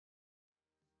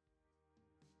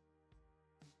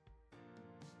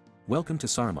Welcome to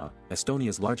Saaremaa,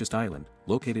 Estonia's largest island,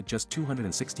 located just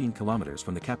 216 kilometers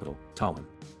from the capital, Tallinn.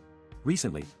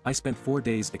 Recently, I spent 4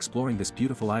 days exploring this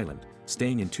beautiful island,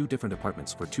 staying in 2 different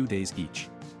apartments for 2 days each.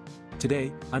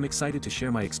 Today, I'm excited to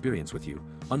share my experience with you.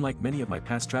 Unlike many of my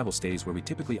past travel stays where we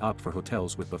typically opt for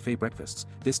hotels with buffet breakfasts,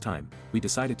 this time, we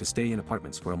decided to stay in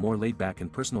apartments for a more laid-back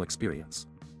and personal experience.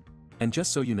 And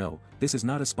just so you know, this is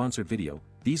not a sponsored video,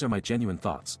 these are my genuine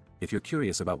thoughts. If you're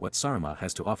curious about what Saaremaa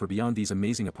has to offer beyond these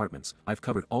amazing apartments, I've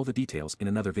covered all the details in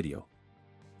another video.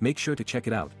 Make sure to check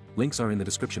it out, links are in the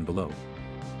description below.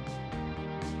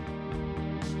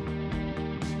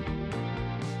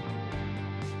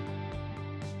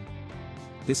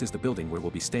 This is the building where we'll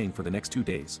be staying for the next 2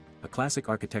 days, a classic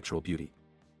architectural beauty.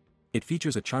 It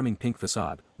features a charming pink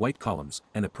facade, white columns,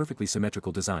 and a perfectly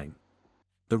symmetrical design.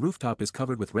 The rooftop is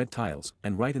covered with red tiles,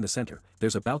 and right in the center,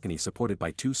 there's a balcony supported by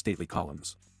 2 stately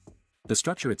columns. The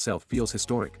structure itself feels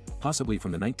historic, possibly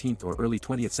from the 19th or early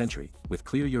 20th century, with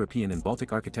clear European and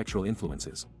Baltic architectural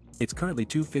influences. It's currently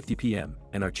 2:50 p.m.,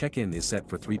 and our check-in is set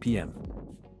for 3 p.m.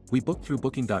 We booked through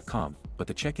booking.com, but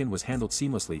the check-in was handled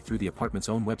seamlessly through the apartment's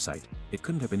own website. It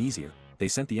couldn't have been easier. They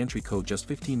sent the entry code just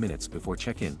 15 minutes before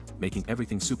check-in, making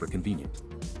everything super convenient.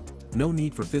 No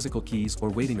need for physical keys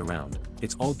or waiting around,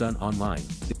 it's all done online.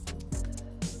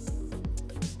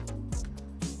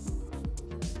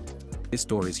 This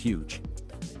door is huge.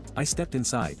 I stepped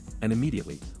inside, and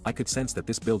immediately, I could sense that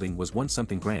this building was once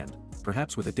something grand,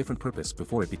 perhaps with a different purpose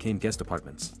before it became guest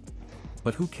apartments.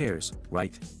 But who cares,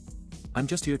 right? I'm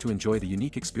just here to enjoy the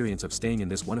unique experience of staying in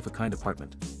this one-of-a-kind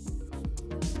apartment.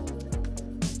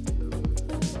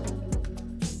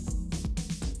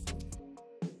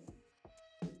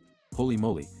 Holy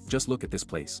moly, just look at this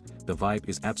place, the vibe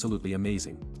is absolutely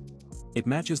amazing. It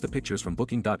matches the pictures from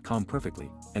booking.com perfectly,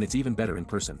 and it's even better in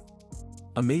person.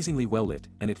 Amazingly well lit,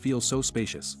 and it feels so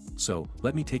spacious, so,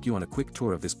 let me take you on a quick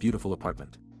tour of this beautiful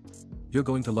apartment. You're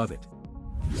going to love it.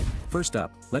 First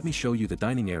up, let me show you the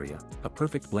dining area, a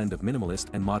perfect blend of minimalist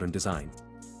and modern design.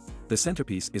 The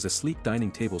centerpiece is a sleek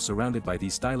dining table surrounded by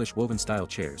these stylish woven-style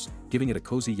chairs, giving it a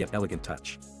cozy yet elegant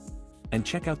touch. And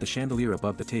check out the chandelier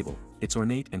above the table, it's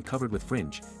ornate and covered with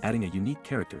fringe, adding a unique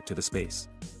character to the space.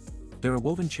 There are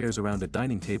woven chairs around the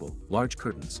dining table, large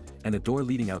curtains, and a door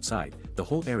leading outside. The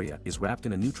whole area is wrapped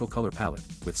in a neutral color palette,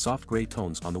 with soft gray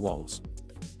tones on the walls.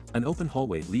 An open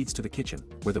hallway leads to the kitchen,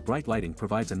 where the bright lighting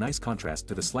provides a nice contrast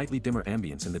to the slightly dimmer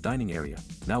ambience in the dining area.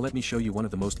 Now let me show you one of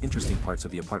the most interesting parts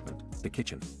of the apartment, the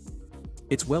kitchen.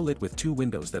 It's well lit with 2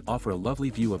 windows that offer a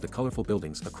lovely view of the colorful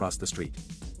buildings across the street.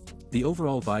 The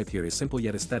overall vibe here is simple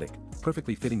yet aesthetic,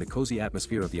 perfectly fitting the cozy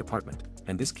atmosphere of the apartment,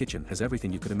 and this kitchen has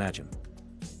everything you could imagine.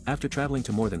 After traveling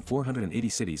to more than 480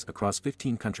 cities across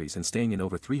 15 countries and staying in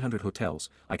over 300 hotels,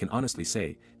 I can honestly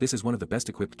say, this is one of the best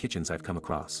equipped kitchens I've come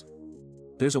across.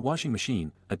 There's a washing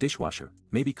machine, a dishwasher,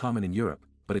 maybe common in Europe,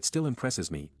 but it still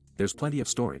impresses me. There's plenty of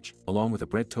storage, along with a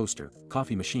bread toaster,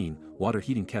 coffee machine, water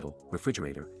heating kettle,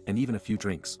 refrigerator, and even a few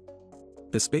drinks.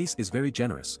 The space is very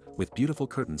generous, with beautiful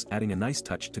curtains adding a nice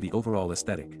touch to the overall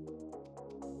aesthetic.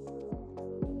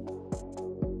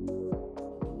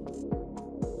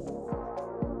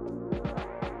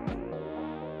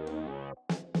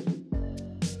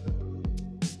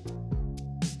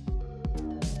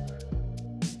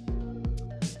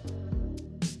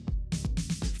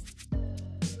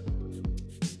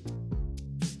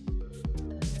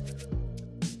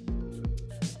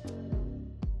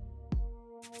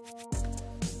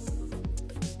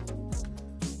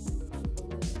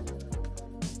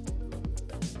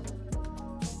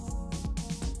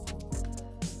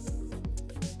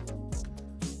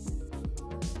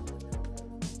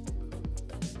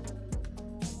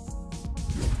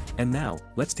 And now,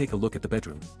 let's take a look at the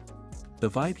bedroom. The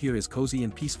vibe here is cozy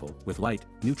and peaceful, with light,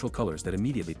 neutral colors that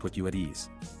immediately put you at ease.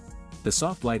 The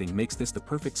soft lighting makes this the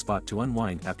perfect spot to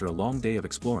unwind after a long day of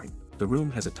exploring. The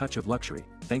room has a touch of luxury,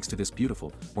 thanks to this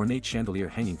beautiful, ornate chandelier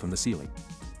hanging from the ceiling.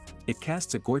 It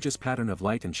casts a gorgeous pattern of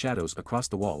light and shadows across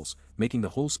the walls, making the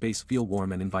whole space feel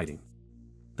warm and inviting.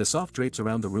 The soft drapes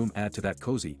around the room add to that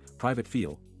cozy, private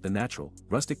feel. The natural,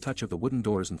 rustic touch of the wooden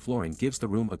doors and flooring gives the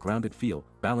room a grounded feel,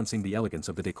 balancing the elegance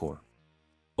of the decor.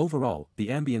 Overall, the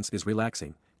ambience is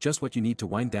relaxing, just what you need to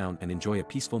wind down and enjoy a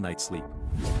peaceful night's sleep.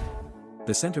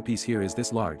 The centerpiece here is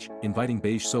this large, inviting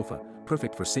beige sofa,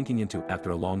 perfect for sinking into after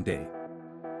a long day.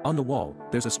 On the wall,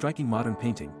 there's a striking modern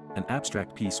painting, an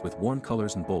abstract piece with warm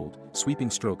colors and bold, sweeping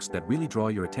strokes that really draw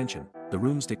your attention. The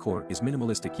room's decor is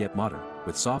minimalistic yet modern,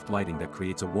 with soft lighting that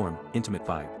creates a warm, intimate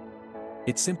vibe.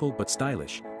 It's simple but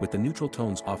stylish, with the neutral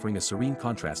tones offering a serene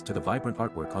contrast to the vibrant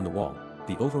artwork on the wall.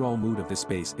 The overall mood of this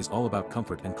space is all about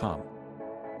comfort and calm.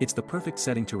 It's the perfect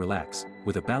setting to relax,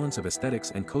 with a balance of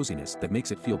aesthetics and coziness that makes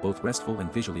it feel both restful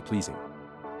and visually pleasing.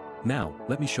 Now,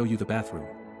 let me show you the bathroom.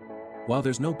 While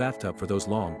there's no bathtub for those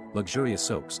long, luxurious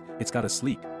soaks, it's got a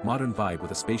sleek, modern vibe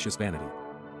with a spacious vanity.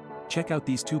 Check out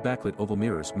these two backlit oval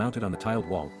mirrors mounted on the tiled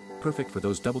wall, perfect for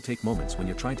those double-take moments when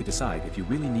you're trying to decide if you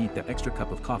really need that extra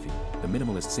cup of coffee. The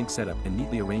minimalist sink setup and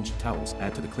neatly arranged towels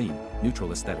add to the clean,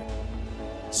 neutral aesthetic.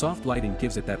 Soft lighting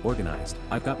gives it that organized,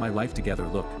 I've got my life together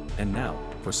look, and now,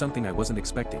 for something I wasn't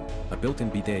expecting, a built-in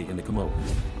bidet in the commode.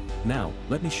 Now,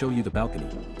 let me show you the balcony,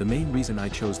 the main reason I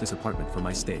chose this apartment for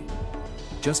my stay.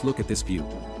 Just look at this view.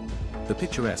 The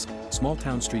picturesque, small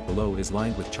town street below is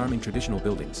lined with charming traditional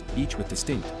buildings, each with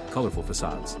distinct, colorful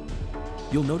facades.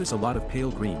 You'll notice a lot of pale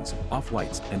greens,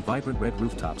 off-whites, and vibrant red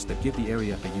rooftops that give the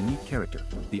area a unique character.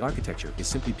 The architecture is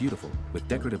simply beautiful, with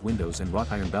decorative windows and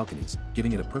wrought iron balconies,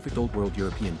 giving it a perfect old-world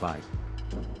European vibe.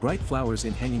 Bright flowers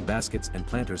in hanging baskets and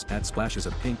planters add splashes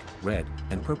of pink, red,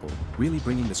 and purple, really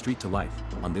bringing the street to life.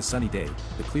 On this sunny day,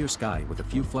 the clear sky with a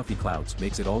few fluffy clouds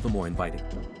makes it all the more inviting.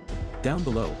 Down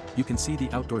below, you can see the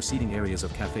outdoor seating areas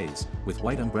of cafes, with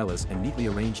white umbrellas and neatly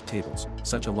arranged tables,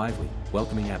 such a lively,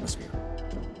 welcoming atmosphere.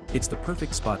 It's the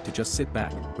perfect spot to just sit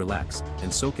back, relax,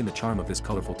 and soak in the charm of this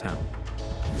colorful town.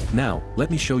 Now,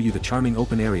 let me show you the charming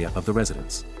open area of the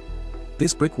residence.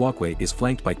 This brick walkway is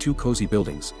flanked by two cozy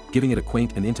buildings, giving it a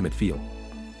quaint and intimate feel.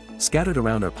 Scattered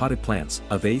around are potted plants,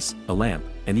 a vase, a lamp,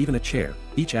 and even a chair,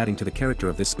 each adding to the character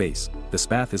of this space. The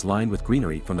spath is lined with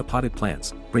greenery from the potted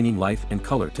plants, bringing life and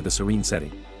color to the serene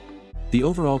setting. The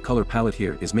overall color palette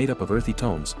here is made up of earthy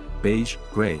tones, beige,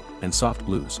 gray, and soft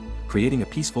blues, creating a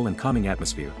peaceful and calming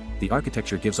atmosphere. The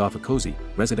architecture gives off a cozy,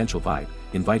 residential vibe,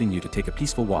 inviting you to take a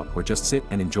peaceful walk or just sit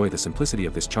and enjoy the simplicity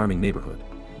of this charming neighborhood.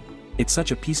 It's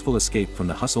such a peaceful escape from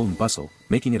the hustle and bustle,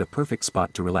 making it a perfect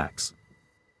spot to relax.